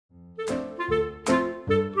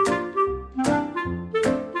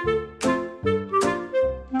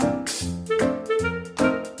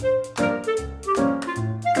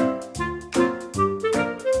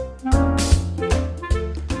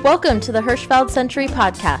Welcome to the Hirschfeld Century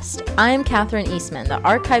Podcast. I am Catherine Eastman, the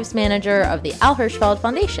Archives Manager of the Al Hirschfeld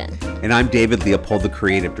Foundation. And I'm David Leopold, the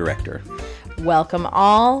Creative Director. Welcome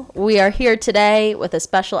all. We are here today with a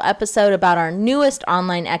special episode about our newest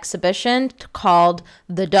online exhibition called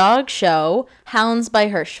The Dog Show, Hounds by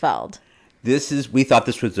Hirschfeld. We thought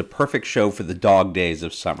this was the perfect show for the dog days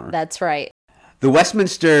of summer. That's right. The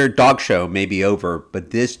Westminster Dog Show may be over, but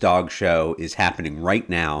this dog show is happening right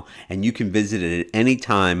now, and you can visit it at any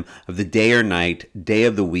time of the day or night, day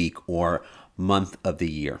of the week, or month of the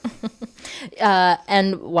year.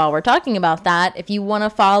 And while we're talking about that, if you want to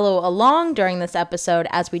follow along during this episode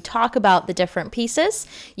as we talk about the different pieces,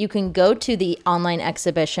 you can go to the online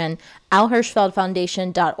exhibition,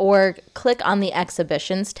 alhirschfeldfoundation.org, click on the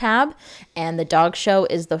exhibitions tab, and the dog show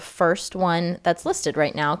is the first one that's listed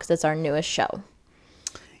right now because it's our newest show.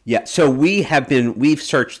 Yeah, so we've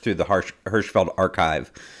searched through the Hirschfeld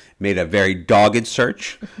archive, made a very dogged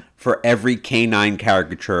search for every canine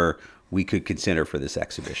caricature we could consider for this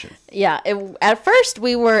exhibition. Yeah, at first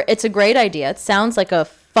it's a great idea. It sounds like a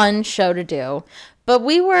fun show to do, but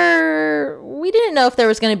we didn't know if there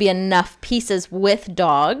was going to be enough pieces with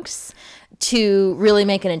dogs to really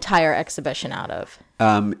make an entire exhibition out of.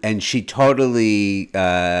 And she totally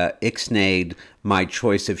ixnayed my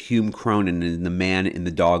choice of Hume Cronin and the man in the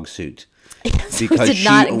dog suit. Yes, we did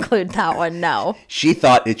not include that one, no. She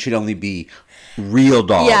thought it should only be real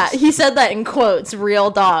dogs. Yeah, he said that in quotes, real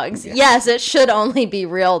dogs. Yeah. Yes, it should only be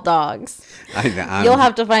real dogs. You'll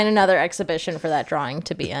have to find another exhibition for that drawing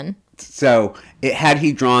to be in. So, had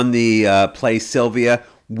he drawn the play Sylvia,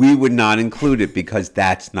 we would not include it because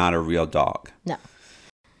that's not a real dog. No.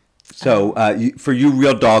 So, for you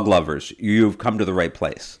real dog lovers, you've come to the right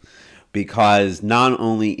place. Because not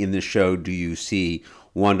only in the show do you see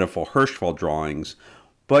wonderful Hirschfeld drawings,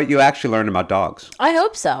 but you actually learn about dogs. I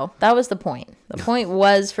hope so. That was the point. The point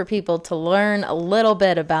was for people to learn a little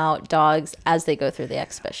bit about dogs as they go through the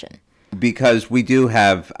exhibition. Because we do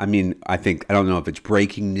have, I don't know if it's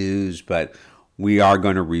breaking news, but we are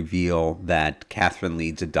going to reveal that Catherine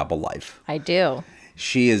leads a double life. I do.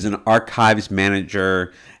 She is an archives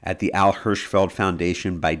manager at the Al Hirschfeld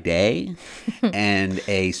Foundation by day and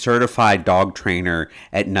a certified dog trainer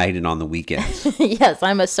at night and on the weekends. Yes,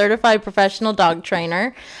 I'm a certified professional dog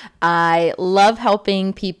trainer. I love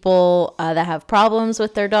helping people that have problems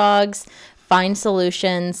with their dogs find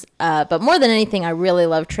solutions. But more than anything, I really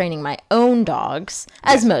love training my own dogs,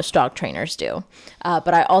 as most dog trainers do.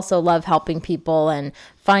 But I also love helping people and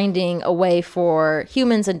finding a way for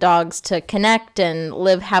humans and dogs to connect and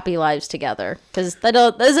live happy lives together. Because that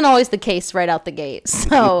isn't always the case right out the gate.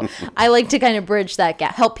 So I like to kind of bridge that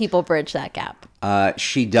gap, help people bridge that gap.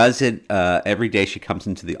 She does it every day she comes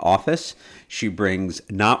into the office. She brings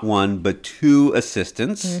not one, but two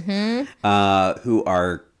assistants who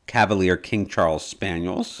are Cavalier King Charles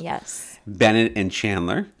Spaniels. Yes. Bennett and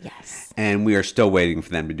Chandler. Yes. And we are still waiting for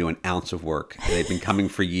them to do an ounce of work. They've been coming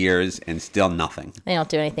for years and still nothing. They don't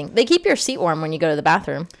do anything. They keep your seat warm when you go to the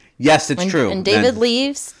bathroom. Yes, it's true. When David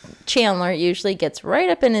leaves, Chandler usually gets right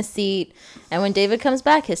up in his seat. And when David comes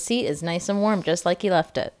back, his seat is nice and warm, just like he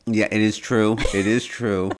left it. Yeah, it is true. It is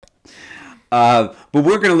true. But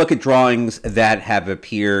we're going to look at drawings that have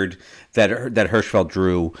appeared, that Hirschfeld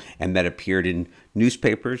drew, and that appeared in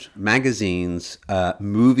newspapers, magazines,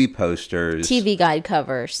 movie posters, TV guide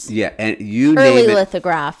covers. Yeah, and early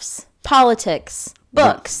lithographs, politics,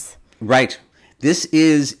 books. Right. This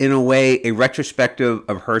is, in a way, a retrospective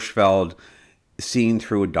of Hirschfeld seen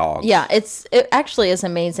through a dog. Yeah, it actually is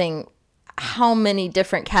amazing how many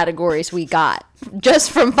different categories we got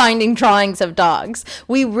just from finding drawings of dogs.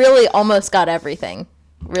 We really almost got everything.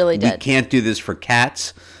 Really did. We can't do this for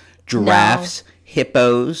cats, giraffes,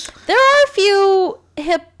 hippos. There are a few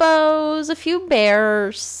hippos, a few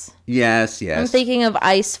bears. Yes. I'm thinking of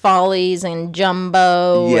Ice Follies and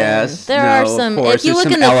Jumbo. Yes. And there are some. If you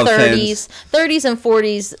look in the elephants. 30s and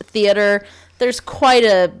 40s theater, there's quite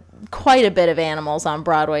a bit of animals on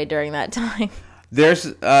Broadway during that time.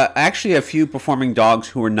 There's actually a few performing dogs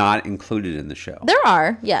who were not included in the show. There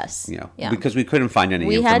are, yes. Yeah. Because we couldn't find any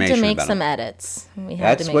information about them. We had to make some edits.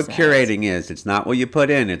 That's what curating is. It's not what you put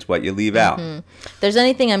in, it's what you leave out. If there's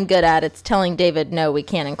anything I'm good at, it's telling David, no, we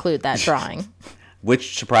can't include that drawing.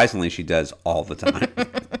 Which, surprisingly, she does all the time.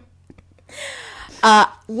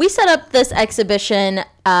 We set up this exhibition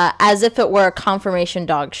as if it were a confirmation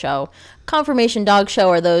dog show. Confirmation dog show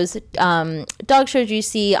are those dog shows you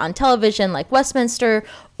see on television like Westminster,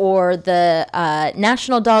 or the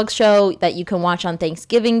National Dog Show that you can watch on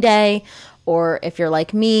Thanksgiving Day, or if you're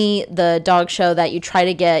like me, the dog show that you try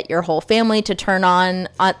to get your whole family to turn on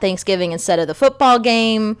Thanksgiving instead of the football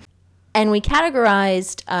game. And we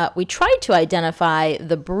categorized, we tried to identify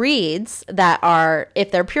the breeds that are,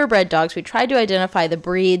 if they're purebred dogs, we tried to identify the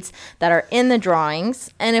breeds that are in the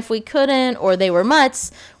drawings. And if we couldn't, or they were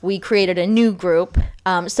mutts, we created a new group.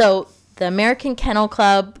 So the American Kennel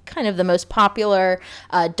Club, kind of the most popular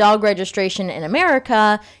dog registration in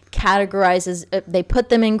America, categorizes, they put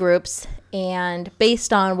them in groups, and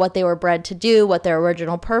based on what they were bred to do, what their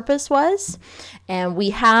original purpose was. And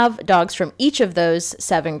we have dogs from each of those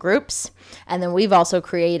 7 groups. And then we've also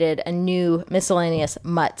created a new miscellaneous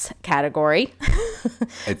mutts category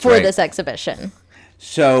for this exhibition.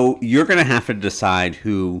 So you're going to have to decide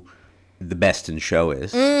who the best in show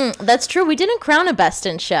is. That's true. We didn't crown a best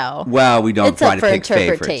in show. Well, we don't try to pick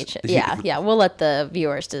interpretation. favorites. Yeah. We'll let the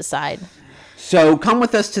viewers decide. So come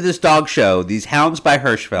with us to this dog show, these Hounds by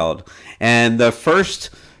Hirschfeld. And the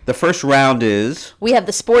first round is... We have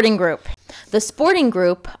the sporting group. The sporting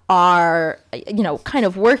group are, kind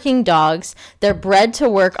of working dogs. They're bred to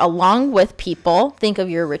work along with people. Think of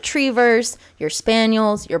your retrievers, your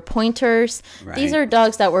spaniels, your pointers. Right. These are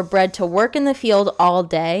dogs that were bred to work in the field all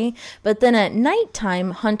day. But then at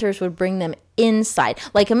nighttime, hunters would bring them inside.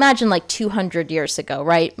 Like imagine 200 years ago,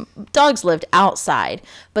 right? Dogs lived outside,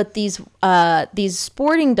 but these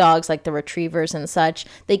sporting dogs like the retrievers and such,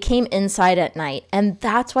 they came inside at night, and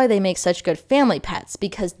that's why they make such good family pets,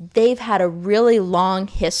 because they've had a really long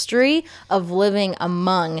history of living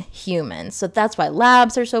among humans. So that's why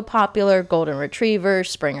labs are so popular, golden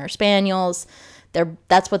retrievers, Springer spaniels.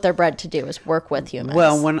 That's what they're bred to do, is work with humans.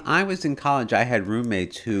 Well, when I was in college, I had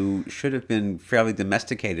roommates who should have been fairly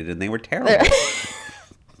domesticated, and they were terrible.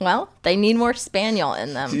 Well, they need more spaniel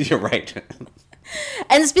in them. You're right.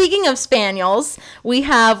 And speaking of spaniels, we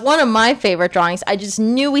have one of my favorite drawings. I just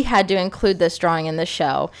knew we had to include this drawing in the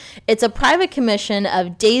show. It's a private commission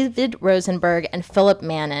of David Rosenberg and Philip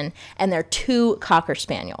Mannon, and they're 2 Cocker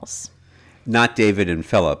Spaniels. Not David and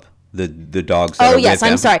Philip. The dogs that are with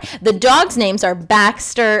them. I'm sorry. The dogs' names are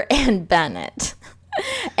Baxter and Bennett.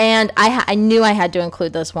 And I knew I had to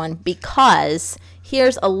include this one because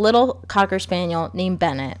here's a little Cocker Spaniel named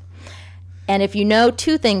Bennett. And if you know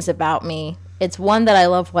 2 things about me, it's 1 that I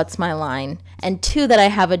love What's My Line, and 2 that I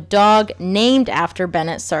have a dog named after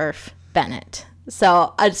Bennett Cerf, Bennett.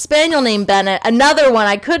 So a spaniel named Bennett, another one,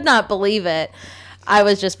 I could not believe it. I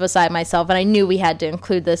was just beside myself, and I knew we had to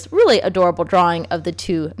include this really adorable drawing of the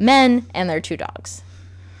 2 men and their 2 dogs.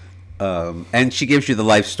 And she gives you the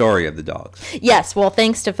life story of the dogs. Yes, well,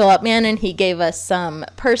 thanks to Philip Mannon, he gave us some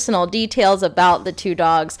personal details about the 2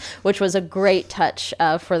 dogs, which was a great touch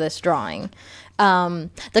for this drawing.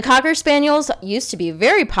 The Cocker Spaniels used to be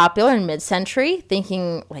very popular in mid-century,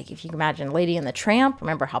 thinking, if you can imagine Lady and the Tramp,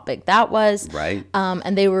 remember how big that was? Right.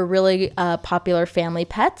 And they were really popular family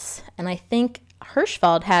pets, and I think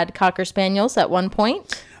Hirschfeld had Cocker Spaniels at one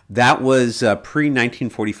point. That was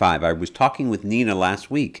pre-1945. I was talking with Nina last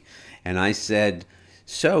week, and I said,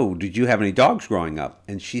 so did you have any dogs growing up?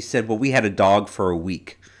 And she said, well, we had a dog for a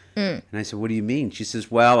week. And I said, what do you mean? She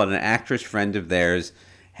says, well, an actress friend of theirs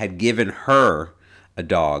had given her a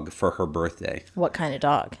dog for her birthday. What kind of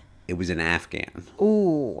dog? It was an Afghan.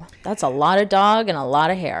 Ooh, that's a lot of dog and a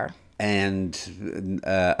lot of hair. And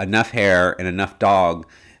enough hair and enough dog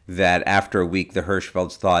that after a week, the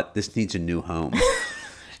Hirschfelds thought, this needs a new home.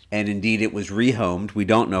 And indeed, it was rehomed. We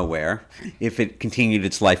don't know where. If it continued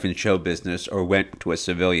its life in show business or went to a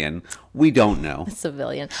civilian, we don't know. A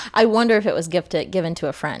civilian. I wonder if it was given to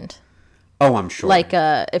a friend. Oh, I'm sure.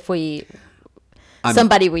 If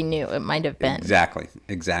somebody we knew, it might have been. Exactly.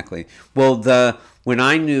 Well, when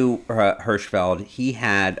I knew Hirschfeld, he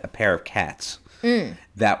had a pair of cats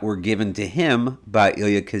that were given to him by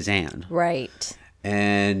Ilya Kazan. Right.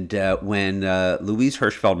 And when Louise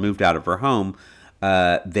Hirschfeld moved out of her home,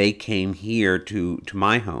 they came here to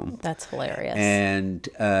my home. That's hilarious. And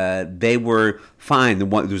they were fine. There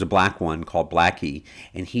was a black one called Blackie,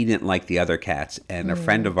 and he didn't like the other cats. And a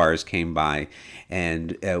friend of ours came by,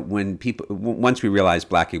 and once we realized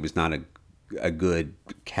Blackie was not a good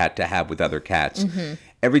cat to have with other cats,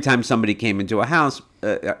 every time somebody came into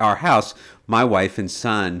our house, my wife and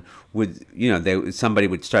son would, somebody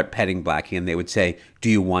would start petting Blackie, and they would say, "Do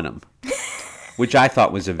you want him?" Which I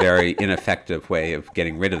thought was a very ineffective way of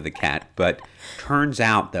getting rid of the cat. But turns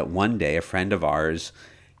out that one day a friend of ours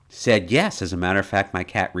said, yes, as a matter of fact, my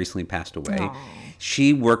cat recently passed away. Aww.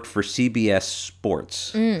 She worked for CBS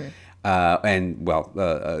Sports. CBS,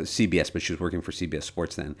 but she was working for CBS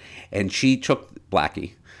Sports then. And she took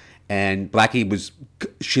Blackie And Blackie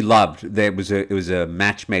she loved. It was a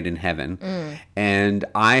match made in heaven. And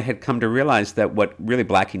I had come to realize that what really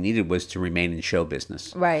Blackie needed was to remain in show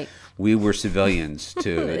business. Right. We were civilians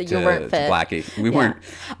to Blackie. We weren't.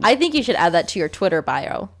 I think you should add that to your Twitter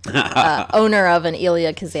bio. Owner of an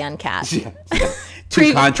Elia Kazan cat.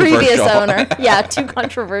 Too controversial. Previous owner. Yeah, too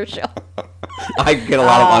controversial. I get a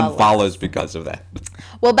lot of unfollows because of that.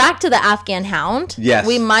 Well, back to the Afghan Hound. Yes.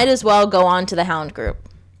 We might as well go on to the Hound group.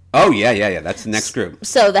 Oh, yeah. That's the next group.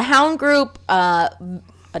 So the Hound group,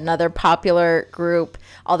 another popular group,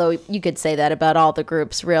 although you could say that about all the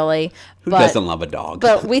groups, really. Who doesn't love a dog?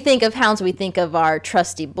 But we think of hounds, we think of our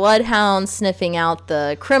trusty bloodhounds sniffing out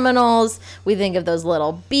the criminals. We think of those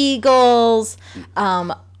little beagles.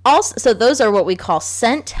 Also, so those are what we call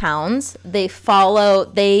scent hounds. They trail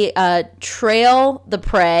the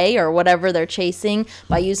prey or whatever they're chasing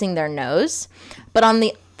by using their nose. But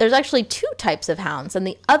there's actually two types of hounds, and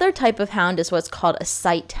the other type of hound is what's called a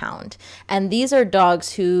sight hound. And these are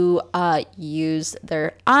dogs who use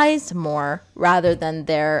their eyes more rather than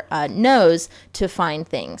their nose to find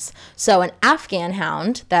things. So an Afghan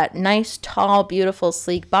hound, that nice, tall, beautiful,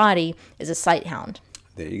 sleek body, is a sight hound.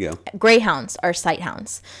 There you go. Greyhounds are sight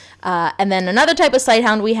hounds. And then another type of sight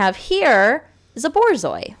hound we have here is a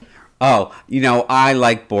borzoi. Oh, I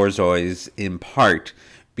like borzois in part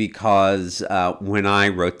because when I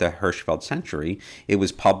wrote the Hirschfeld Century, it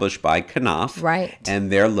was published by Knopf. Right.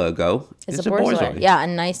 And their logo is a borzoi. Yeah, a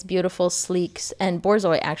nice, beautiful, sleek. And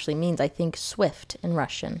borzoi actually means, I think, swift in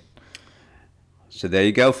Russian. So there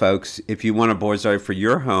you go, folks. If you want a borzoi for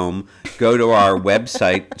your home, go to our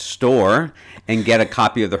website store and get a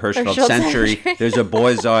copy of the Hirschfeld Century. There's a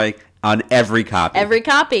borzoi on every copy. Every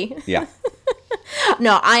copy. Yeah.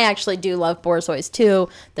 No, I actually do love borzois too.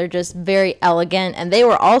 They're just very elegant, and they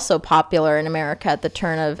were also popular in America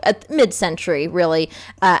at mid-century, really.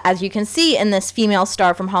 As you can see in this female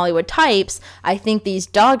star from Hollywood Types, I think these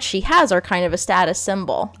dogs she has are kind of a status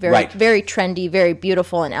symbol. Very, very trendy, very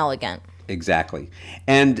beautiful, and elegant. Exactly.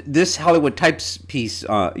 And this Hollywood Types piece,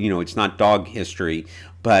 it's not dog history,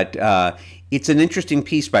 but it's an interesting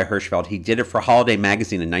piece by Hirschfeld. He did it for Holiday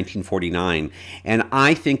Magazine in 1949, and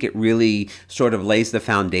I think it really sort of lays the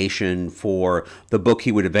foundation for the book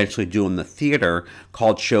he would eventually do in the theater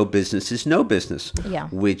called Show Business is No Business,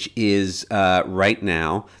 which is right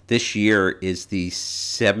now, this year is the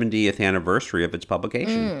 70th anniversary of its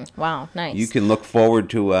publication. Wow, nice. You can look forward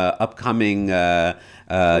to an upcoming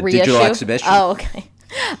digital exhibition. Oh, okay.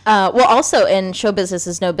 Well, also in Show Business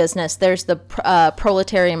is No Business, there's the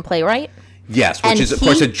proletarian playwright. Yes, which is, of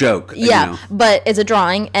course, a joke. Yeah, but it's a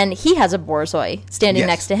drawing, and he has a borzoi standing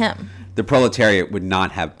next to him. The proletariat would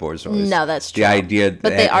not have borzois. No, that's true. The idea but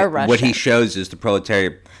they are Russian. What he shows is the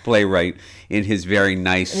proletariat playwright in his very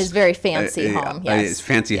nice... In his very fancy home, yes. His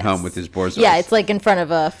fancy home with his borzois. Yeah, it's like in front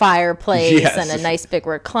of a fireplace and a nice big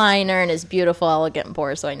recliner and his beautiful, elegant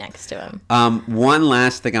borzoi next to him. One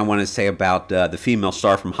last thing I want to say about the female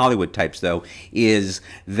star from Hollywood Types, though, is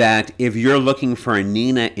that if you're looking for a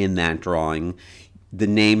Nina in that drawing, the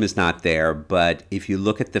name is not there, but if you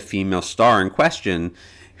look at the female star in question,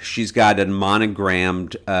 she's got a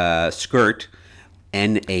monogrammed skirt,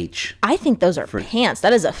 NH. I think those are pants.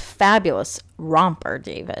 That is a fabulous romper,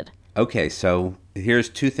 David. Okay, so here's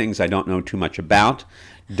two things I don't know too much about.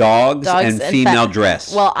 Dogs and female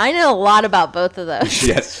dress. Well, I know a lot about both of those.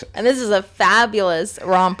 Yes. And this is a fabulous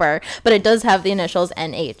romper, but it does have the initials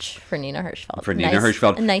NH for Nina Hirschfeld. For Nina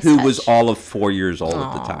Hirschfeld, who was all of 4 years old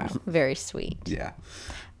at the time. Very sweet. Yeah.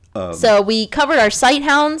 So we covered our sight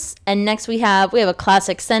hounds, and next we have a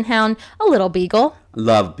classic scent hound, a little beagle.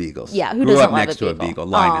 Love beagles. Yeah, who doesn't love a beagle? Grew up next to a beagle,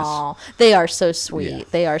 Linus. Aww, they are so sweet. Yeah.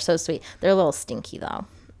 They are so sweet. They're a little stinky, though.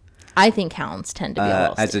 I think hounds tend to be a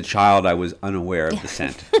little stinky. As a child, I was unaware of the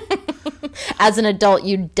scent. As an adult,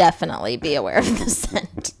 you'd definitely be aware of the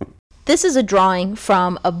scent. This is a drawing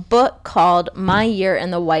from a book called My Year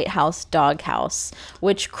in the White House Doghouse,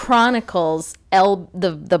 which chronicles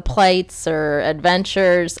the plights or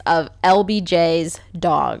adventures of LBJ's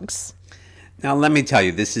dogs. Now, let me tell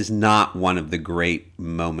you, this is not one of the great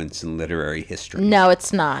moments in literary history. No,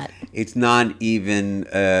 it's not. It's not even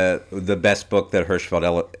the best book that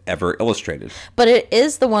Hirschfeld ever illustrated. But it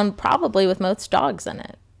is the one probably with most dogs in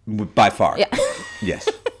it. By far. Yeah. Yes.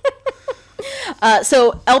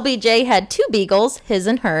 So LBJ had two beagles, his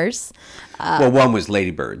and hers. Well, one was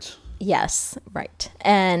Ladybirds. Yes, right.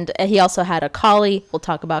 And he also had a collie. We'll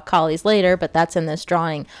talk about collies later, but that's in this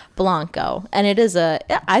drawing, Blanco. And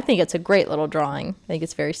I think it's a great little drawing. I think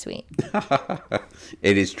it's very sweet.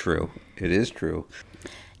 It is true. It is true.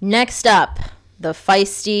 Next up, the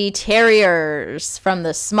feisty terriers, from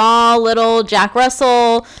the small little Jack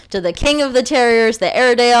Russell to the king of the terriers, the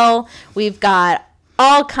Airedale. We've got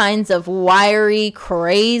all kinds of wiry,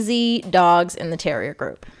 crazy dogs in the terrier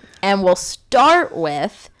group. And we'll start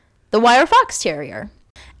with the wire fox terrier.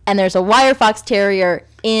 And there's a wire fox terrier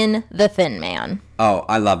in the Thin Man. Oh,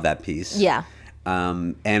 I love that piece. Yeah.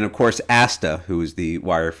 And of course, Asta, who is the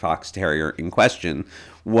wire fox terrier in question,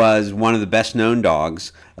 was one of the best known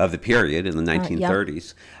dogs of the period in the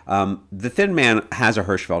 1930s. The Thin Man has a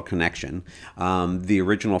Hirschfeld connection. The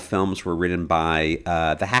original films were written by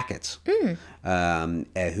the Hacketts,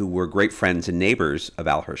 who were great friends and neighbors of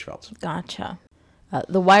Al Hirschfeld's. Gotcha.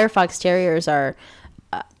 The wire fox terriers are,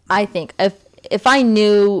 I think, if I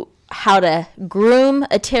knew how to groom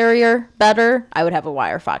a terrier better, I would have a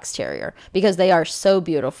wire fox terrier, because they are so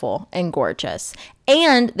beautiful and gorgeous.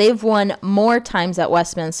 And they've won more times at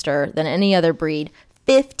Westminster than any other breed.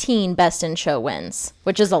 15 Best in Show wins,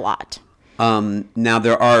 which is a lot. Now,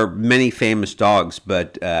 there are many famous dogs,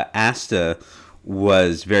 but Asta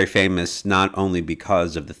was very famous not only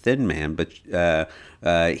because of the Thin Man, but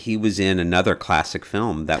he was in another classic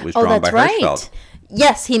film that was drawn by Hirschfeld. Right.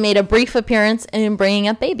 Yes, he made a brief appearance in Bringing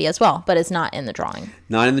Up Baby as well, but it's not in the drawing.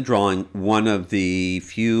 Not in the drawing. One of the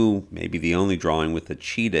few, maybe the only drawing with a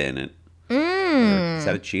cheetah in it. Is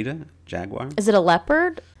that a cheetah? Jaguar? Is it a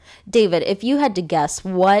leopard? David, if you had to guess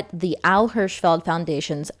what the Al Hirschfeld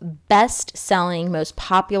Foundation's best-selling, most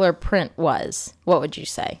popular print was, what would you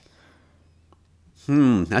say?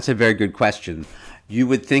 That's a very good question. You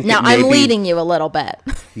would think now, I'm leading you a little bit.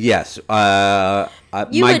 Yes. My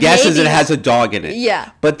guess is it has a dog in it.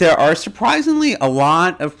 Yeah. But there are surprisingly a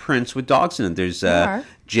lot of prints with dogs in it. There's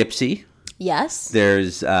Gypsy. Yes.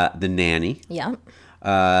 There's the Nanny. Yeah.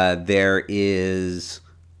 There is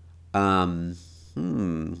another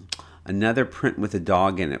print with a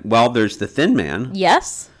dog in it. Well, there's the Thin Man.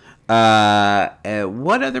 Yes.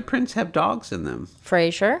 What other prints have dogs in them?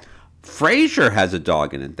 Frasier. Frasier has a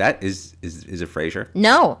dog in it. That is it Frasier?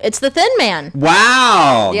 No, it's the Thin Man.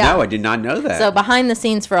 Wow. Yeah. No, I did not know that. So behind the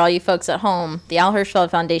scenes for all you folks at home, the Al Hirschfeld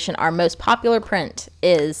Foundation, our most popular print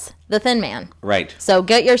is the Thin Man. Right. So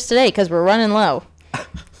get yours today because we're running low.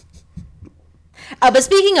 But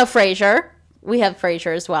speaking of Frasier, we have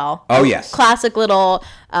Frasier as well. Oh, yes. Classic little,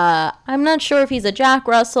 I'm not sure if he's a Jack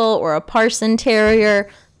Russell or a Parson Terrier.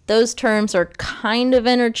 Those terms are kind of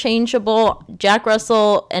interchangeable. Jack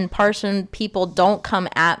Russell and Parson people don't come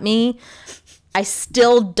at me. I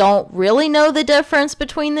still don't really know the difference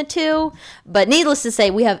between the two. But needless to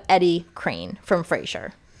say, we have Eddie Crane from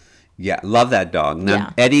Frasier. Yeah, love that dog. Now, Yeah.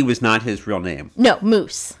 Eddie was not his real name. No,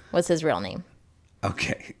 Moose was his real name.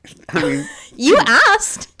 Okay. I mean, You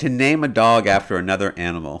asked. to name a dog after another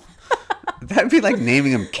animal, that'd be like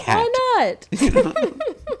naming him Cat. Why not?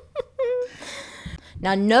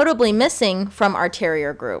 Now, notably missing from our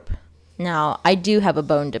terrier group. Now, I do have a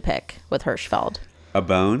bone to pick with Hirschfeld. A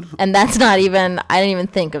bone? And that's not even, I didn't even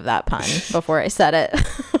think of that pun before I said it.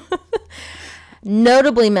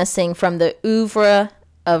 Notably missing from the oeuvre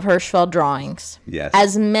of Hirschfeld drawings. Yes.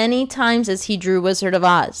 As many times as he drew Wizard of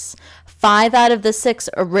Oz. 5 out of the 6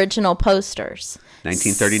 original posters.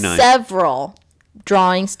 1939. Several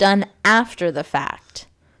drawings done after the fact.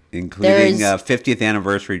 Including 50th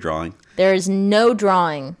anniversary drawing. There is no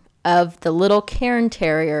drawing of the little Cairn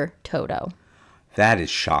Terrier, Toto. That is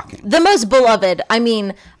shocking. The most beloved. I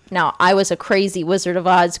mean, now, I was a crazy Wizard of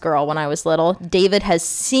Oz girl when I was little. David has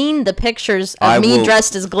seen the pictures of me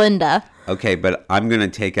dressed as Glinda. Okay, but I'm going to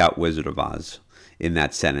take out Wizard of Oz in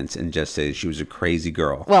that sentence and just say she was a crazy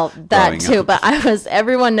girl. Well, that too. But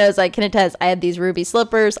everyone knows, I can attest, I had these ruby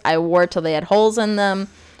slippers. I wore till they had holes in them.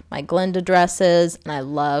 My Glinda dresses, and I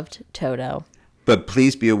loved Toto. But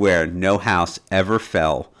please be aware, no house ever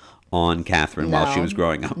fell on Catherine while she was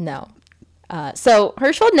growing up. No. So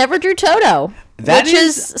Hirschfeld never drew Toto, which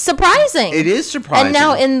is surprising. It is surprising. And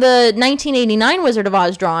now in the 1989 Wizard of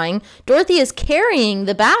Oz drawing, Dorothy is carrying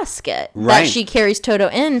the basket that she carries Toto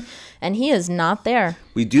in, and he is not there.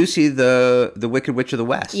 We do see the Wicked Witch of the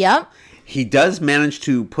West. Yep. He does manage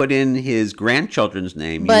to put in his grandchildren's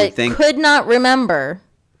name. But could not remember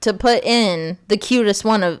to put in the cutest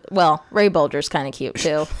one of, well, Ray Bolger's kind of cute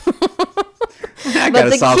too. I got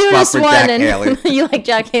a soft spot for Jack Haley. You like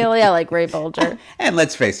Jack Haley? I like Ray Bolger. And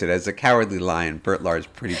let's face it, as a cowardly lion, Bert Lahr's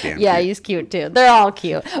pretty damn cute. Yeah, he's cute too. They're all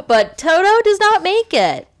cute. But Toto does not make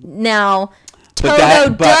it. Now, Toto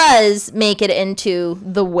does make it into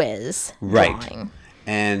the Wiz drawing.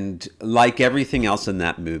 And like everything else in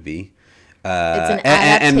that movie, it's an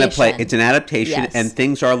adaptation. And the play, it's an adaptation, and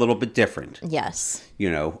things are a little bit different. Yes. You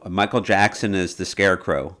know, Michael Jackson is the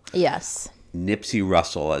Scarecrow. Yes. Nipsey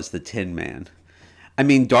Russell as the Tin Man. I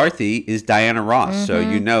mean, Dorothy is Diana Ross, so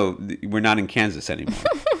we're not in Kansas anymore.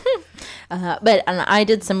 But I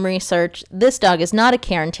did some research. This dog is not a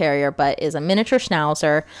Cairn Terrier, but is a miniature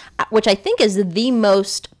Schnauzer, which I think is the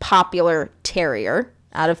most popular terrier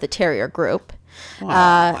out of the terrier group.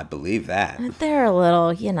 Wow, I believe that. They're a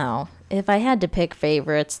little, if I had to pick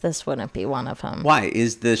favorites, this wouldn't be one of them. Why?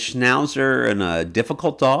 Is the Schnauzer a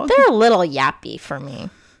difficult dog? They're a little yappy for me.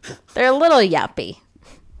 They're a little yappy.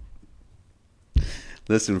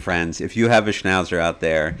 Listen, friends, if you have a Schnauzer out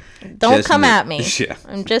there, don't come at me. Yeah.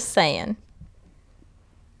 I'm just saying.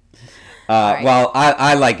 Right. Well,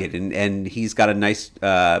 I like it, and he's got a nice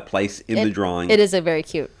place in the drawing. It is a very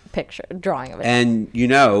cute drawing of it. And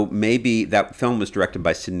maybe that film was directed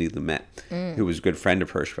by Sidney Lumet, who was a good friend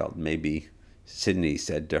of Hirschfeld. Maybe Sidney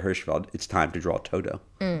said to Hirschfeld, "It's time to draw Toto."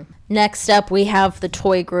 Next up, we have the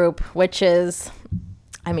toy group, which is,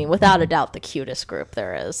 without a doubt, the cutest group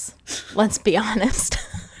there is. Let's be honest.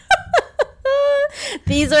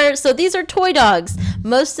 These are toy dogs.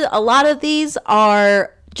 A lot of these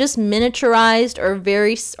are just miniaturized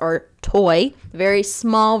or toy, very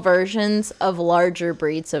small versions of larger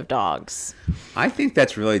breeds of dogs. I think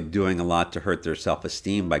that's really doing a lot to hurt their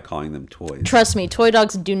self-esteem by calling them toys. Trust me, toy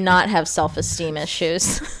dogs do not have self-esteem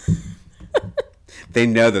issues. They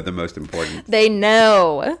know they're the most important. They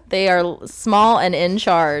know. They are small and in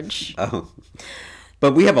charge. Oh.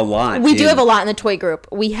 But we have a lot. We do have a lot in the toy group.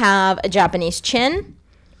 We have a Japanese Chin.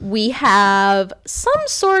 We have some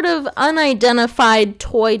sort of unidentified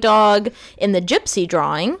toy dog in the Gypsy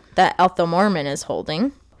drawing that Ethel Mormon is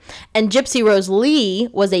holding. And Gypsy Rose Lee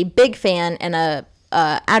was a big fan and a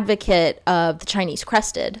advocate of the Chinese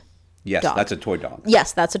crested dog. That's a toy dog.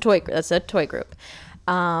 Yes, that's a toy group.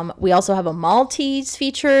 We also have a Maltese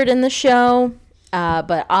featured in the show.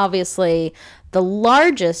 But obviously, the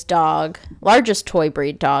largest toy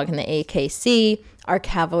breed dog in the AKC, our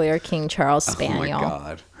Cavalier King Charles Spaniel. Oh, my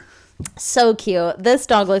God. So cute. This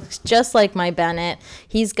dog looks just like my Bennett.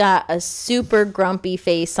 He's got a super grumpy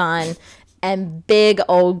face on and big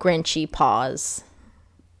old grinchy paws.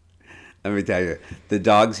 Let me tell you, the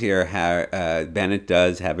dogs here Bennett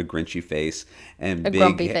does have a grinchy face and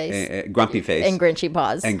grumpy face. Grumpy face. And grinchy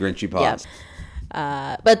paws.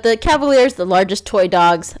 Yep. But the Cavalier's the largest toy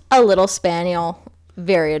dogs, a little spaniel,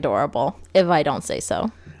 very adorable, if I don't say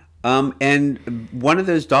so. And one of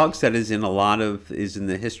those dogs that is in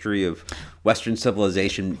the history of Western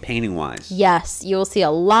civilization painting wise. Yes, you'll see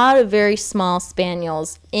a lot of very small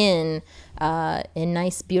spaniels in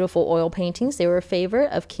nice, beautiful oil paintings. They were a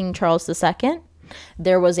favorite of King Charles II.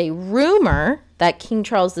 There was a rumor that King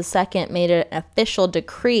Charles II made an official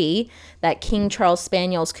decree that King Charles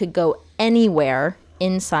Spaniels could go anywhere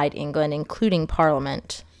inside England, including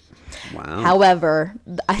Parliament. Wow. However,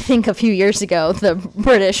 I think a few years ago, the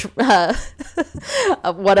British,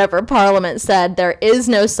 Parliament said there is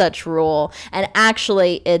no such rule. And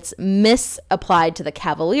actually, it's misapplied to the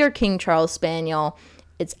Cavalier King Charles Spaniel.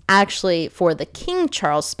 It's actually for the King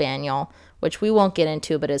Charles Spaniel, which we won't get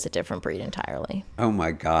into, but is a different breed entirely. Oh,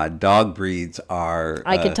 my God. Dog breeds are...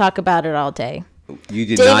 I could talk about it all day. You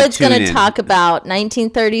did David's not going to talk about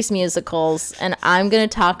 1930s musicals, and I'm going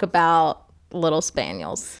to talk about little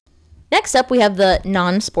spaniels. Next up, we have the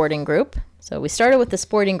non-sporting group. So we started with the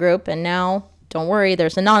sporting group, and now, don't worry,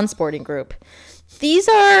 there's a non-sporting group. This is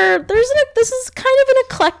kind of an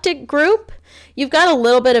eclectic group. You've got a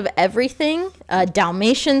little bit of everything.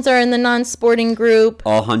 Dalmatians are in the non-sporting group.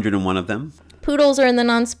 All 101 of them. Poodles are in the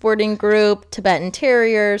non-sporting group. Tibetan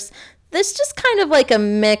Terriers. This just kind of like a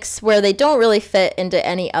mix where they don't really fit into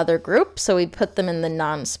any other group, so we put them in the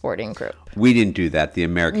non-sporting group. We didn't do that. The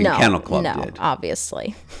American Kennel Club did. No,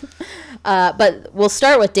 obviously. But we'll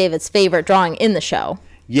start with David's favorite drawing in the show.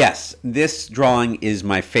 Yes, this drawing is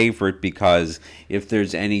my favorite because if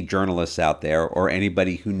there's any journalists out there or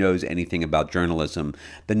anybody who knows anything about journalism,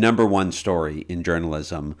 the number one story in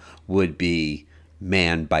journalism would be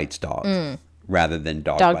man bites dog rather than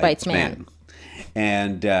dog bites man.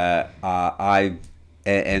 And so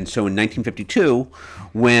in 1952,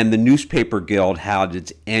 when the Newspaper Guild held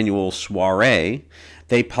its annual soiree,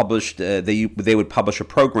 they published they would publish a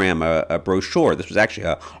program, a brochure. This was actually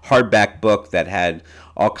a hardback book that had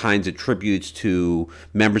all kinds of tributes to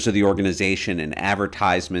members of the organization and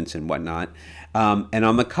advertisements and whatnot. And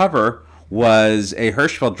on the cover was a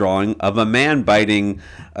Hirschfeld drawing of a man biting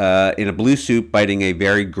in a blue suit, biting a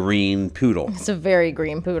very green poodle. It's a very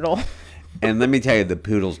green poodle. And let me tell you, the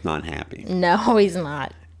poodle's not happy. No, he's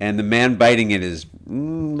not. And the man biting it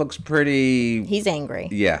looks pretty... He's angry.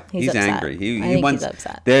 Yeah, he's angry. He's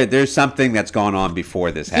upset. There's something that's gone on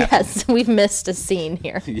before this happened. Yes, we've missed a scene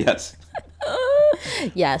here. Yes.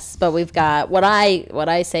 Yes, but we've got what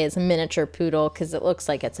I say is a miniature poodle because it looks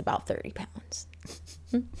like it's about 30 pounds.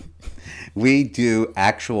 We do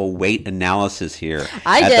actual weight analysis here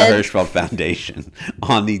I at did. the Hirschfeld Foundation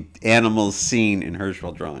on the animals seen in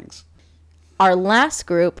Hirschfeld drawings. Our last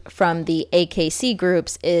group from the AKC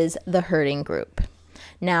groups is the herding group.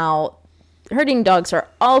 Now, herding dogs are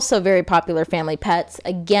also very popular family pets.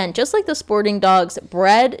 Again, just like the sporting dogs,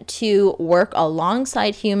 bred to work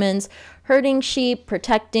alongside humans, herding sheep,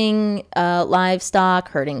 protecting livestock,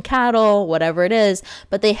 herding cattle, whatever it is.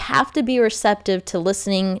 But they have to be receptive to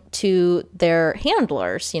listening to their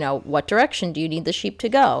handlers. What direction do you need the sheep to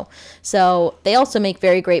go? So they also make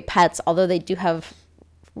very great pets, although they do have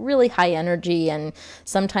really high energy, and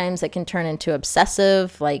sometimes it can turn into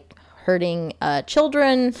obsessive, like hurting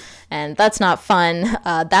children, and that's not fun.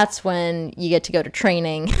 That's when you get to go to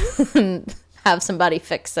training and have somebody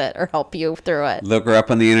fix it or help you through it. Look her up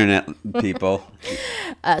on the internet, people.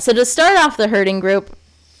 So to start off the herding group,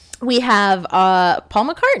 we have Paul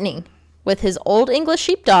McCartney with his Old English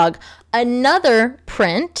Sheepdog, another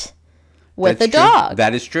print with That's a dog. True.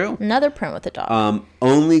 That is true. Another print with a dog.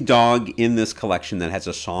 Only dog in this collection that has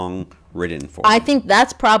a song written for I him. think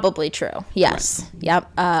that's probably true. Yes. Right.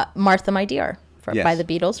 Yep. Martha, My Dear by the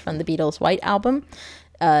Beatles, from the Beatles' White Album.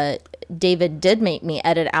 David did make me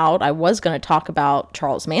edit out. I was going to talk about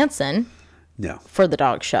Charles Manson. No. For the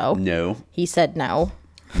dog show. No. He said no.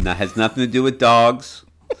 That has nothing to do with dogs.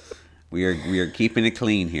 We are keeping it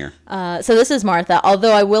clean here. So this is Martha.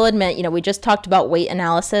 Although I will admit, we just talked about weight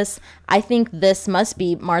analysis. I think this must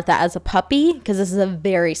be Martha as a puppy, because this is a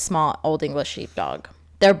very small Old English Sheepdog.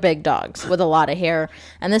 They're big dogs with a lot of hair,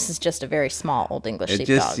 and this is just a very small Old English Sheepdog.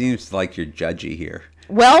 It just seems like you're judgy here.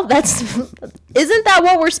 Well, isn't that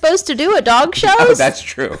what we're supposed to do at dog shows? Oh, that's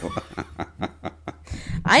true.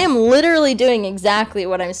 I am literally doing exactly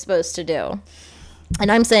what I'm supposed to do.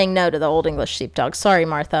 And I'm saying no to the Old English Sheepdog. Sorry,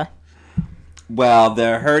 Martha. Well,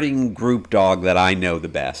 the herding group dog that I know the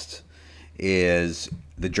best is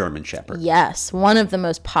the German Shepherd. Yes, one of the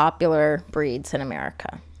most popular breeds in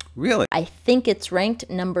America. Really? I think it's ranked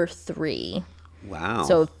number 3. Wow.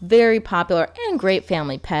 So very popular and great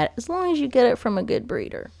family pet, as long as you get it from a good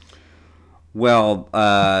breeder. Well,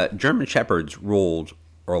 German Shepherds ruled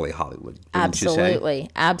early Hollywood. Absolutely.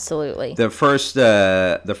 Absolutely. The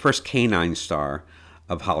first canine star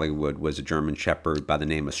of Hollywood was a German Shepherd by the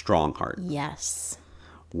name of Strongheart. Yes.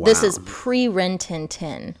 Wow. This is pre-Rin Tin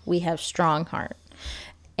Tin. We have Strongheart.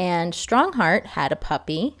 And Strongheart had a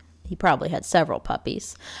puppy. He probably had several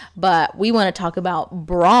puppies. But we want to talk about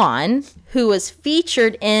Braun, who was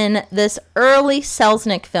featured in this early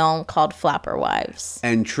Selznick film called Flapper Wives.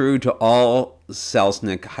 And true to all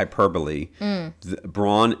Selznick hyperbole,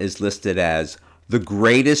 Braun is listed as the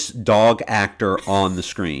greatest dog actor on the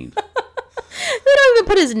screen. They don't even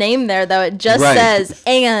put his name there, though. It just says,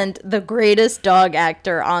 and the greatest dog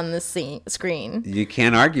actor on the screen. You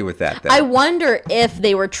can't argue with that, though. I wonder if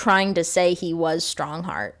they were trying to say he was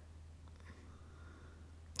Strongheart.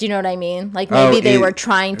 Do you know what I mean? Like maybe they were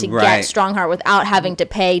trying to get Strongheart without having to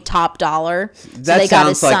pay top dollar. So that they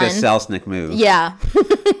got sounds like a Selznick move. Yeah.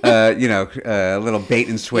 A little bait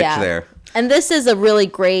and switch there. And this is a really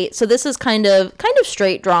great. So this is kind of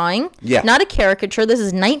straight drawing. Yeah. Not a caricature. This is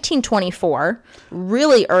 1924,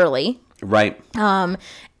 really early. Right.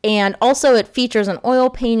 And also it features an oil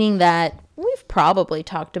painting that we've probably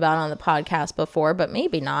talked about on the podcast before, but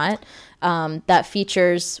maybe not. That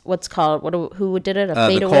features what's called, who did it? A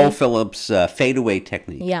fadeaway? The Cole Phillips fadeaway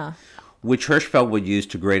technique. Yeah. Which Hirschfeld would use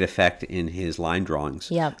to great effect in his line drawings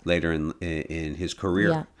Yep. later in his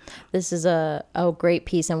career. Yeah. This is a great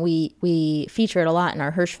piece, and we feature it a lot in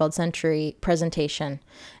our Hirschfeld Century presentation.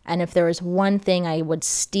 And if there was one thing I would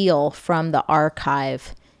steal from the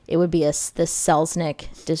archive, it would be this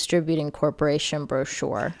Selznick Distributing Corporation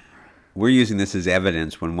brochure. We're using this as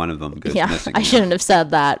evidence when one of them goes missing. I shouldn't have said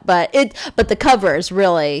that, but the cover is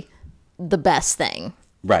really the best thing.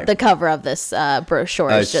 Right. The cover of this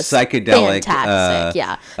brochure is just psychedelic,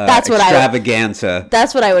 fantastic. That's what extravaganza.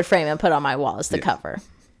 That's what I would frame and put on my wall as the cover.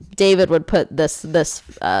 David would put this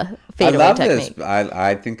fadeaway technique. This.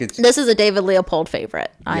 I think it's. This is a David Leopold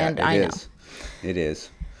favorite. I know. It is.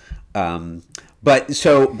 But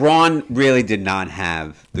so Braun really did not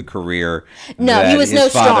have the career. No, he was no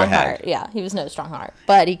Strongheart. Strongheart. Yeah, he was no Strongheart,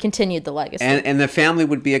 but he continued the legacy. And the family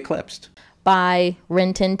would be eclipsed by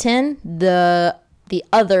Rin Tin Tin, the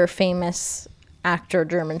other famous actor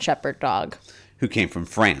German Shepherd dog. Who came from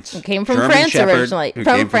France. Who came from France originally.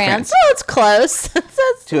 From France. Oh, it's close.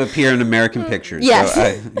 To appear in American pictures. Yes.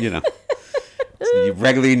 So,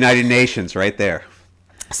 Regular United Nations right there.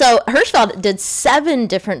 So Hirschfeld did 7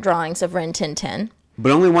 different drawings of Rin Tin Tin.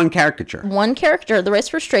 But only one caricature. One character. The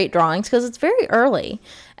rest were straight drawings because it's very early.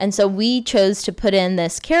 And so we chose to put in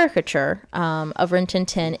this caricature of Rin Tin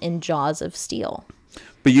Tin in Jaws of Steel.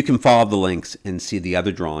 But you can follow the links and see the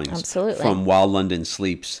other drawings. Absolutely. From While London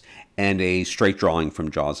Sleeps and a straight drawing from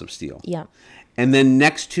Jaws of Steel. Yeah. And then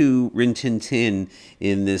next to Rin Tin Tin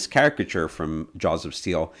in this caricature from Jaws of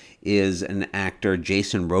Steel is an actor,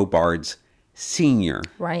 Jason Robards Sr.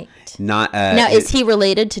 Right. Not now, is he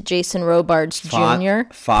related to Jason Robards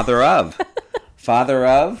Jr.? Father of. Father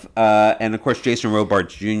of. And of course, Jason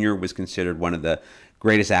Robards Jr. was considered one of the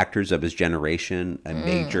greatest actors of his generation, a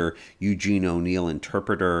major Eugene O'Neill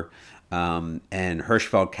interpreter. And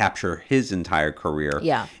Hirschfeld captured his entire career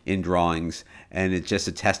in drawings. And it's just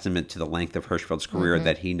a testament to the length of Hirschfeld's career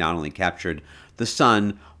that he not only captured the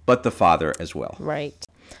son, but the father as well. Right.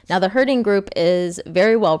 Now, the herding group is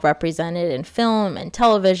very well represented in film and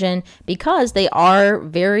television because they are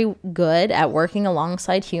very good at working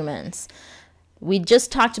alongside humans. We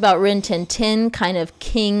just talked about Rin Tin Tin, kind of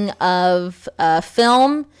king of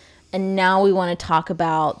film, and now we want to talk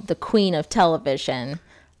about the queen of television,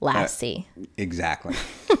 Lassie. Exactly.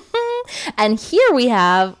 And here we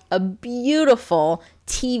have a beautiful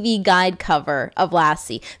TV guide cover of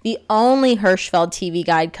Lassie, the only Hirschfeld TV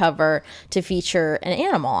guide cover to feature an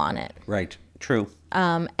animal on it. Right. True.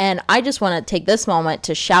 And I just want to take this moment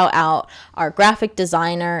to shout out our graphic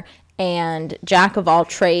designer and jack of all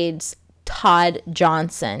trades, Todd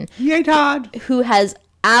Johnson. Yay, Todd! Who has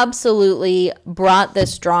absolutely brought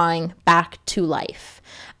this drawing back to life.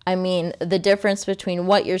 I mean, the difference between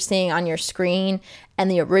what you're seeing on your screen and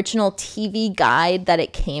the original TV guide that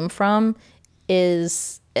it came from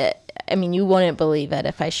is, I mean, you wouldn't believe it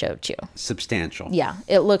if I showed you. Substantial. Yeah,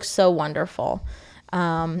 it looks so wonderful.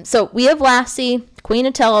 So we have Lassie, queen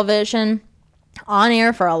of television, on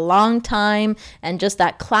air for a long time, and just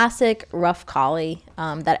that classic rough collie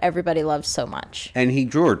that everybody loves so much. And he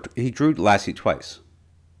drew Lassie twice.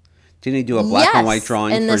 Didn't he do a black and white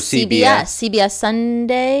drawing in for the CBS? CBS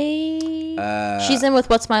Sunday. She's in with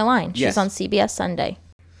What's My Line. She's on CBS Sunday.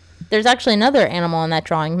 There's actually another animal in that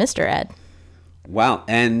drawing, Mr. Ed. Wow.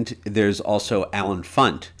 And there's also Alan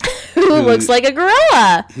Funt. who looks like a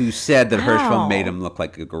gorilla. Who said that Hirschfeld made him look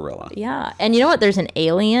like a gorilla. Yeah. And you know what? There's an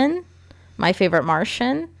alien, My Favorite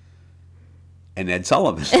Martian. And Ed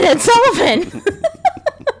Sullivan.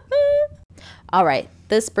 All right.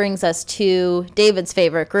 This brings us to David's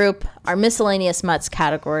favorite group, our miscellaneous mutts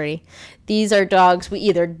category. These are dogs we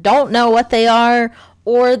either don't know what they are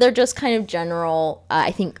or they're just kind of general.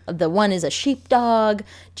 I think the one is a sheepdog,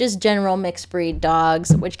 just general mixed breed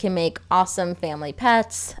dogs, which can make awesome family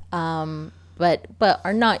pets, but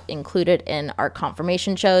are not included in our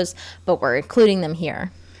confirmation shows, but we're including them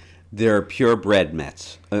here. They're purebred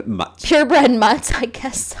mutts. Purebred mutts, I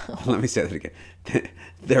guess so. Let me say that again.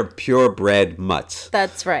 They're purebred mutts.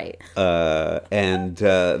 That's right. And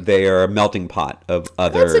they are a melting pot of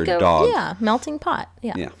other dogs. Yeah, melting pot.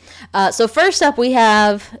 Yeah. So first up, we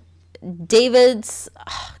have David's.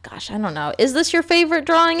 Oh, gosh, I don't know. Is this your favorite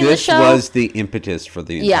drawing in the show? This was the impetus for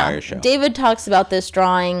the entire show. David talks about this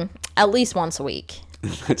drawing at least once a week.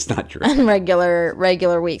 That's not true. On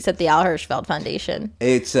regular weeks at the Al Hirschfeld Foundation.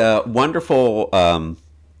 It's a wonderful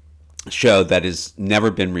show that has never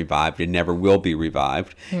been revived and never will be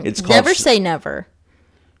revived. It's called Never say never.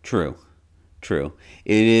 True.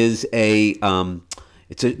 It is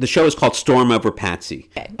the show is called Storm Over Patsy.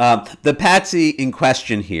 Okay. The Patsy in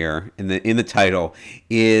question here in the title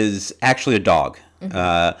is actually a dog.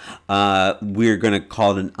 We're going to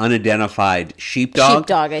call it an unidentified sheepdog.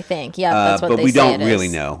 Sheepdog, I think. Yeah, that's what they say. But we don't really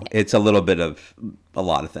know. It's a little bit of a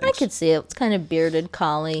lot of things. I could see it. It's kind of bearded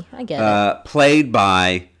collie. I get it. Played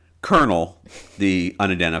by Colonel, the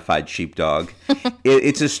unidentified sheepdog.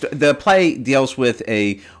 The play deals with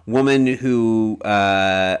a woman who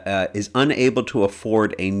is unable to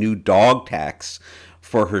afford a new dog tax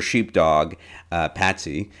for her sheepdog,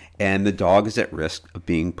 Patsy, and the dog is at risk of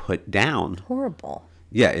being put down. Horrible.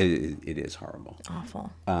 Yeah, it is horrible.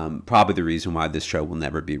 Awful. Probably the reason why this show will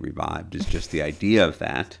never be revived is just the idea of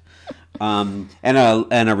that. And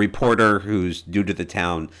a reporter who's due to the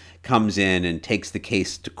town comes in and takes the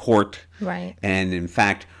case to court. Right. And in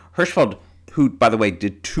fact, Hirschfeld, who, by the way,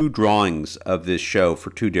 did 2 drawings of this show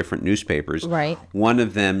for 2 different newspapers. Right. One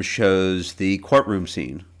of them shows the courtroom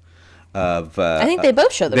scene. I think they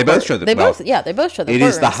both show the. They both show the. They both show the. It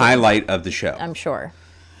is the highlight of the show. I'm sure.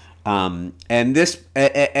 And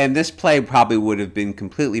this play probably would have been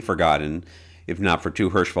completely forgotten if not for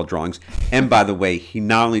 2 Hirschfeld drawings. And by the way, he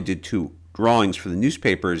not only did 2 drawings for the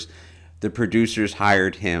newspapers, the producers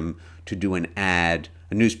hired him to do an ad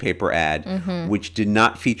a newspaper ad, which did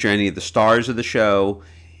not feature any of the stars of the show.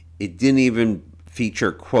 It didn't even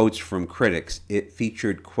feature quotes from critics. It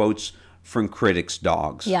featured quotes from critics'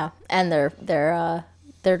 dogs. Yeah, and their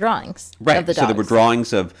drawings Right. of the So dogs. there were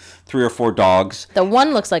drawings of 3 or 4 dogs. The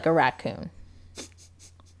one looks like a raccoon.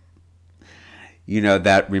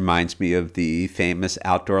 That reminds me of the famous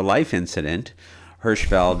Outdoor Life incident.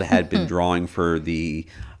 Hirschfeld had been drawing for the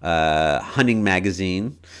hunting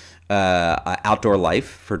magazine, Outdoor Life,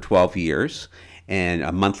 for 12 years. And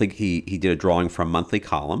he did a drawing for a monthly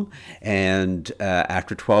column. And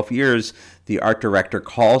after 12 years, the art director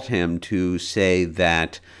called him to say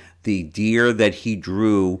that the deer that he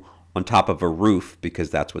drew on top of a roof, because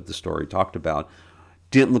that's what the story talked about,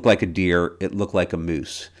 didn't look like a deer. It looked like a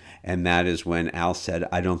moose. And that is when Al said,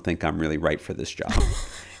 I don't think I'm really right for this job,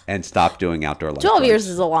 and stopped doing Outdoor Life. 12 years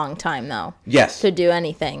is a long time, though. Yes. To do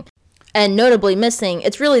anything. And notably missing,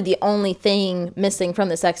 it's really the only thing missing from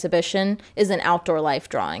this exhibition is an Outdoor Life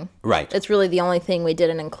drawing. Right. It's really the only thing we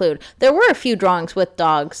didn't include. There were a few drawings with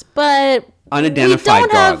dogs, but Unidentified we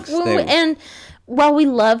don't dogs. And while we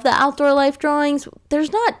love the Outdoor Life drawings,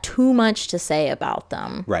 there's not too much to say about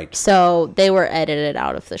them. Right. So they were edited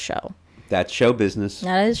out of the show. That's show business.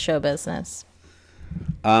 That is show business.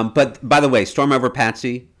 But by the way, Storm Over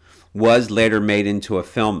Patsy was later made into a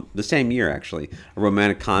film the same year, actually, a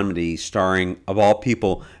romantic comedy starring, of all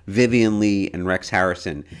people, Vivian Leigh and Rex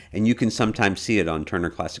Harrison. And you can sometimes see it on Turner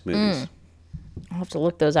Classic Movies. I'll have to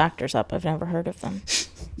look those actors up. I've never heard of them.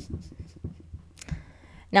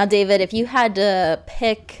 Now, David, if you had to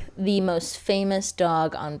pick the most famous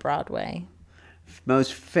dog on Broadway.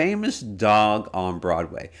 Most famous dog on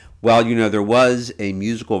Broadway. Well, there was a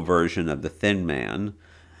musical version of The Thin Man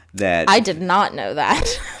that... I did not know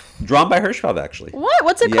that. Drawn by Hirschfeld, actually. What?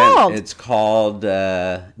 What's it called? It's called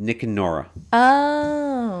Nick and Nora.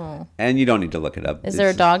 Oh. And you don't need to look it up. Is there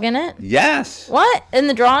a dog in it? Yes. What? In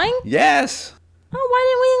the drawing? Yes. Oh, why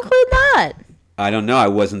didn't we include that? I don't know. I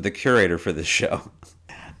wasn't the curator for this show.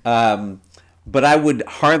 But I would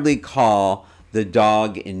hardly call the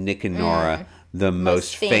dog in Nick and Nora the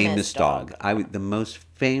most famous dog. The most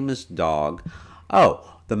famous dog.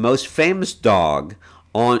 Oh, the most famous dog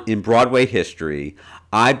in Broadway history,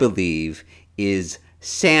 I believe, is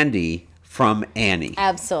Sandy from Annie.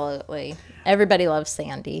 Absolutely. Everybody loves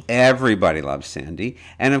Sandy. Everybody loves Sandy.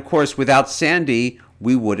 And of course, without Sandy,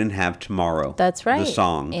 we wouldn't have Tomorrow. That's right. The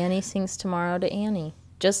song. Annie sings Tomorrow to Annie.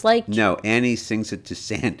 Just like... No, Annie sings it to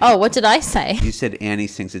Sandy. Oh, what did I say? You said Annie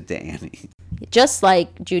sings it to Annie. Just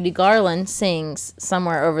like Judy Garland sings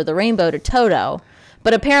Somewhere Over the Rainbow to Toto.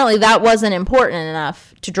 But apparently that wasn't important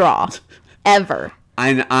enough to draw. Ever.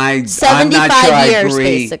 I'm not sure 75 years,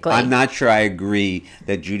 basically. I'm not sure I agree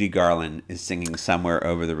that Judy Garland is singing Somewhere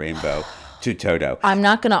Over the Rainbow to Toto. I'm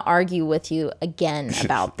not going to argue with you again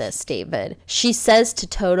about this, David. She says to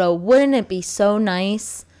Toto, wouldn't it be so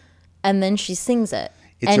nice? And then she sings it.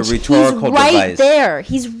 It's a rhetorical he's right device. There.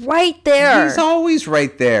 He's right there. He's always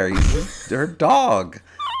right there. He's her dog.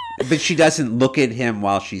 But she doesn't look at him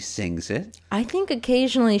while she sings it. I think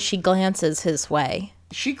occasionally she glances his way.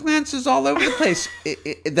 She glances all over the place.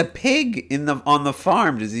 The pig on the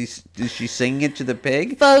farm, is she singing it to the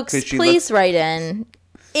pig? Folks, please write in.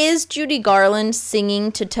 Is Judy Garland singing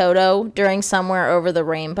to Toto during Somewhere Over the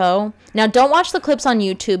Rainbow? Now, don't watch the clips on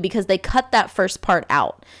YouTube because they cut that first part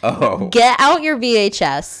out. Oh. Get out your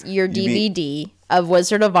VHS, your DVD of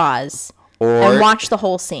Wizard of Oz, and watch the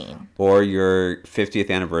whole scene. Or your 50th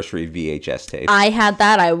anniversary VHS tape. I had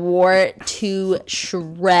that. I wore it to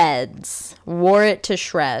shreds.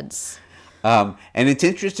 And it's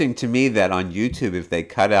interesting to me that on YouTube, if they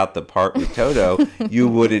cut out the part with Toto, you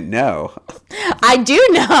wouldn't know. I do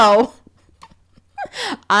know.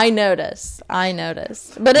 I notice.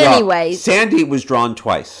 But anyway. Sandy was drawn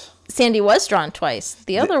twice. Sandy was drawn twice.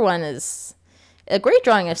 The other one is a great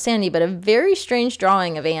drawing of Sandy, but a very strange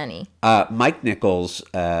drawing of Annie. Mike Nichols,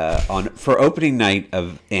 for opening night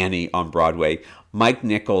of Annie on Broadway, Mike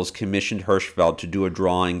Nichols commissioned Hirschfeld to do a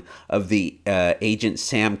drawing of the agent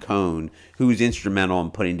Sam Cohn, who was instrumental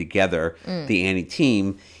in putting together the Annie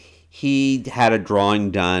team. He had a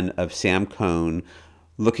drawing done of Sam Cohn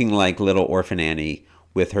looking like little orphan Annie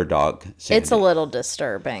with her dog, Sandy. It's a little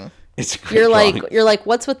disturbing. It's a great drawing. You're like,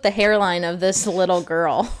 what's with the hairline of this little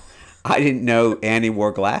girl? I didn't know Annie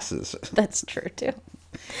wore glasses. That's true, too.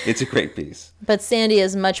 It's a great piece. But Sandy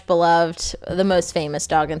is much beloved, the most famous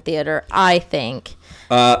dog in theater, I think.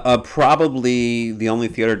 Probably the only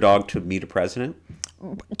theater dog to meet a president.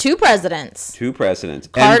 Two presidents.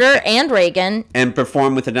 Carter and Reagan. And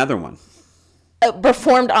perform with another one.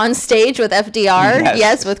 Performed on stage with FDR.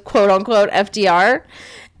 Yes, with quote-unquote FDR.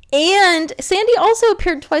 And Sandy also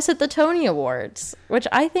appeared twice at the Tony Awards, which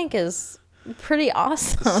I think is pretty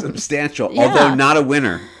awesome. Substantial, although not a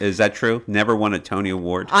winner. Is that true? Never won a Tony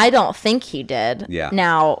Award? I don't think he did. Yeah.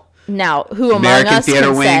 Now, who among American us Theater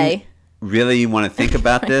can Wing, say? really, you want to think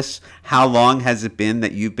about this? How long has it been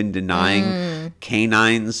that you've been denying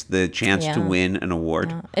canines the chance to win an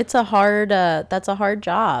award? It's a hard, that's a hard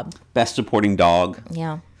job. Best supporting dog.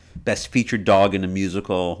 Yeah. Best featured dog in a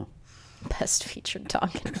musical. Best featured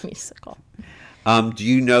dog in a musical. Do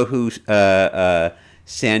you know who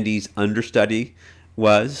Sandy's understudy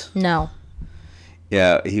was? No.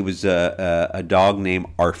 Yeah, he was a dog named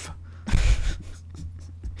Arf.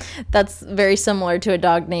 That's very similar to a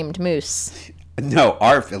dog named Moose. No,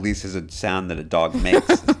 Arf at least is a sound that a dog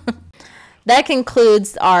makes. That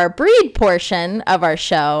concludes our breed portion of our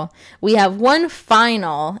show. We have one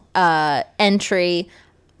final entry,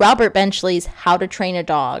 Robert Benchley's How to Train a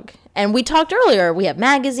Dog. And we talked earlier, we have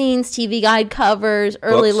magazines, TV guide covers,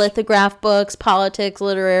 early lithograph books, politics,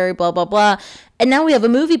 literary, blah, blah, blah. And now we have a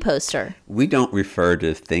movie poster. We don't refer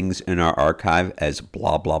to things in our archive as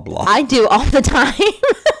blah, blah, blah. I do all the time.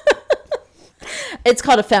 It's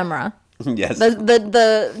called ephemera. Yes.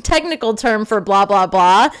 The technical term for blah, blah,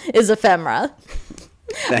 blah is ephemera.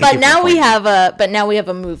 But now we have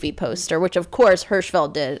a movie poster, which of course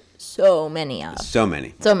Hirschfeld did so many of. So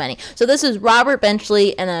many. So this is Robert Benchley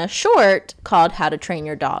in a short called How to Train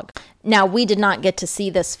Your Dog. Now, we did not get to see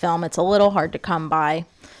this film. It's a little hard to come by.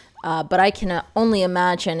 But I can only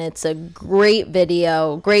imagine it's a great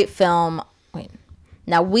video, great film.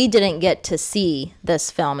 Now, we didn't get to see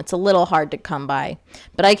this film. It's a little hard to come by.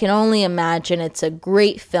 But I can only imagine it's a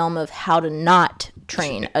great film of how to not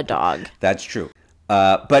train a dog. That's true.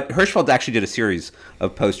 But Hirschfeld actually did a series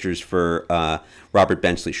of posters for Robert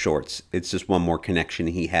Benchley shorts. It's just one more connection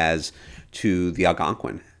he has to the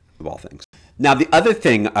Algonquin, of all things. Now, the other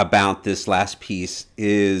thing about this last piece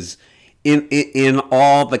is in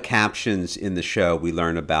all the captions in the show, we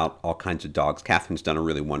learn about all kinds of dogs. Catherine's done a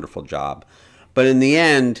really wonderful job. But in the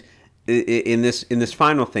end, in this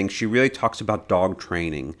final thing, she really talks about dog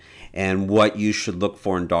training and what you should look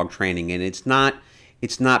for in dog training. And it's not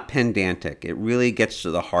pedantic. It really gets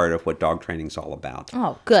to the heart of what dog training is all about.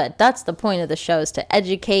 Oh, good. That's the point of the show, is to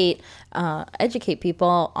educate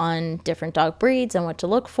people on different dog breeds and what to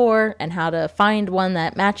look for and how to find one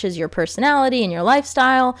that matches your personality and your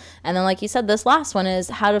lifestyle. And then, like you said, this last one is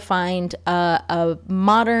how to find a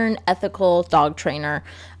modern, ethical dog trainer,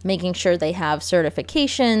 making sure they have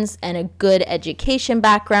certifications and a good education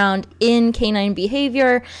background in canine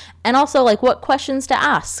behavior, and also like what questions to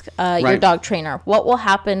ask your dog trainer. What will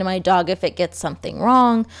happen to my dog if it gets something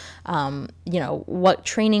wrong? What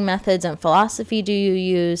training methods and philosophy do you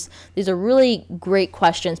use? These are really great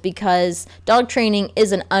questions because dog training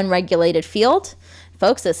is an unregulated field.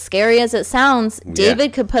 Folks, as scary as it sounds,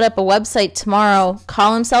 David could put up a website tomorrow,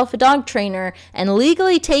 call himself a dog trainer, and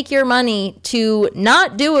legally take your money to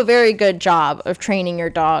not do a very good job of training your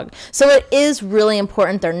dog. So it is really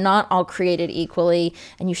important. They're not all created equally,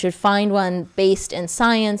 and you should find one based in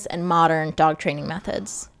science and modern dog training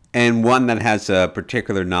methods. And one that has a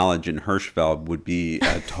particular knowledge in Hirschfeld would be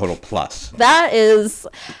a total plus. That is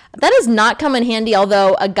not come in handy,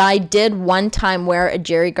 although a guy did one time wear a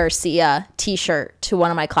Jerry Garcia t-shirt to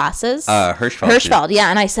one of my classes. Hirschfeld, yeah.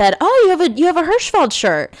 And I said, "Oh, you have a Hirschfeld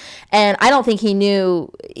shirt." And I don't think he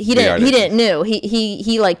knew. He didn't know.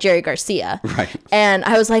 He liked Jerry Garcia. Right. And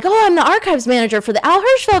I was like, "Oh, I'm the archives manager for the Al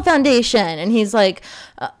Hirschfeld Foundation." And he's like,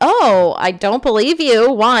 "Oh, I don't believe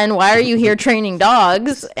you. One, why are you here training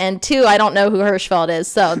dogs? And two, I don't know who Hirschfeld is."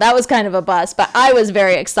 So that was kind of a bust, but I was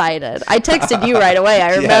very excited. I texted you right away.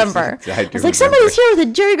 I remember. Yes, I was like, somebody's here with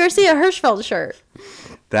a Jerry Garcia Hirschfeld shirt.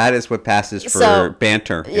 That is what passes for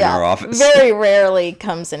banter in our office. Very rarely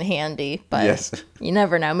comes in handy, but you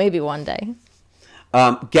never know. Maybe one day.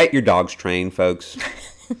 Get your dogs trained, folks.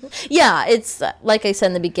 Yeah, it's like I said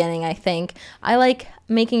in the beginning, I think. I like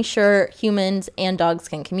making sure humans and dogs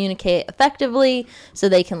can communicate effectively so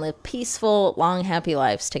they can live peaceful, long, happy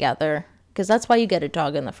lives together. Because that's why you get a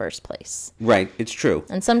dog in the first place. Right, it's true.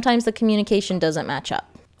 And sometimes the communication doesn't match up.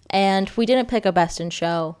 And we didn't pick a best in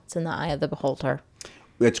show. It's in the eye of the beholder.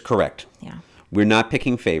 It's correct. Yeah. We're not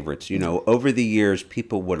picking favorites. Over the years,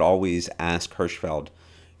 people would always ask Hirschfeld,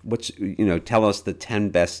 tell us the 10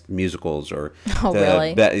 best musicals or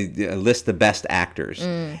list the best actors.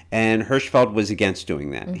 And Hirschfeld was against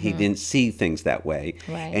doing that. Mm-hmm. He didn't see things that way.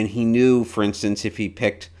 Right. And he knew, for instance, if he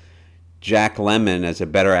picked Jack Lemmon as a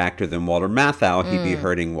better actor than Walter Matthau, he'd be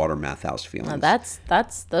hurting Walter Matthau's feelings. Now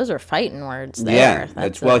those are fighting words there.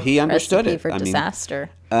 Yeah, he understood recipe it. for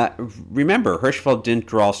disaster. Remember, Hirschfeld didn't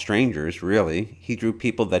draw strangers, really. He drew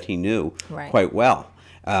people that he knew quite well.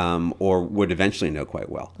 Or would eventually know quite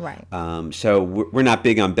well. Right. So we're not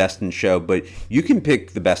big on Best in Show, but you can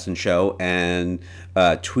pick the Best in Show and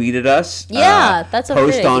tweet at us. Yeah, that's a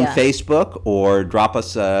post great on idea. Facebook or drop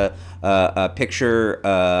us a picture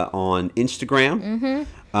on Instagram.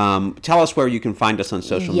 Tell us where you can find us on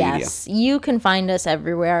social media. Yes, you can find us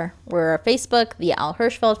everywhere. We're Facebook, the Al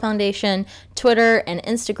Hirschfeld Foundation, Twitter, and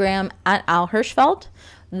Instagram at Al Hirschfeld.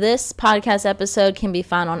 This podcast episode can be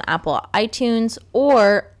found on Apple iTunes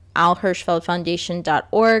or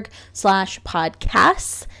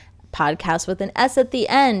alhirschfeldfoundation.org/podcasts. Podcast with an S at the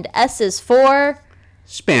end. S is for...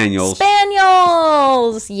 Spaniels.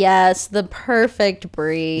 Yes, the perfect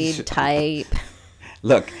breed type.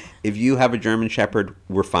 Look, if you have a German Shepherd,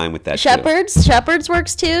 we're fine with that Shepherds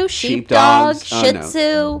works too. Sheepdog, Shih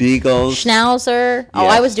Tzu, Beagles, Schnauzer. Oh,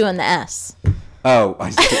 Yes. I was doing the S. Oh,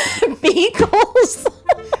 I see. Beagles.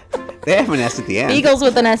 They have an S at the end. Beagles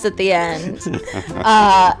with an S at the end.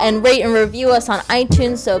 And rate and review us on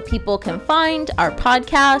iTunes so people can find our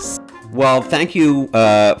podcast. Well, thank you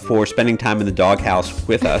for spending time in the doghouse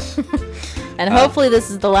with us. And hopefully this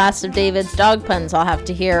is the last of David's dog puns I'll have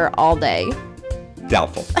to hear all day.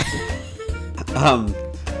 Doubtful.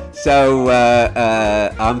 So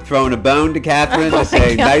I'm throwing a bone to Catherine to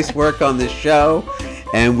say nice work on this show,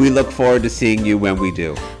 and we look forward to seeing you when we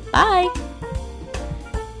do. Bye.